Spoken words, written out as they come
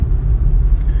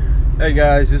Hey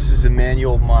guys, this is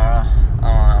Emmanuel Mara.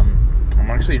 I'm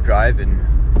actually driving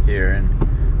here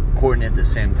and recording at the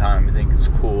same time. I think it's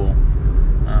cool.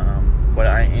 But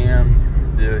I am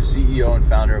the CEO and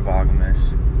founder of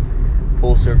Agamis,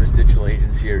 full service digital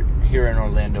agency here in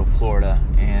Orlando, Florida.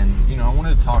 And I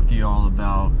wanted to talk to you all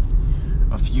about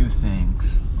a few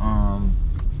things.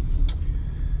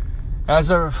 As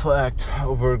I reflect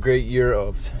over a great year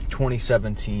of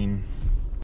 2017,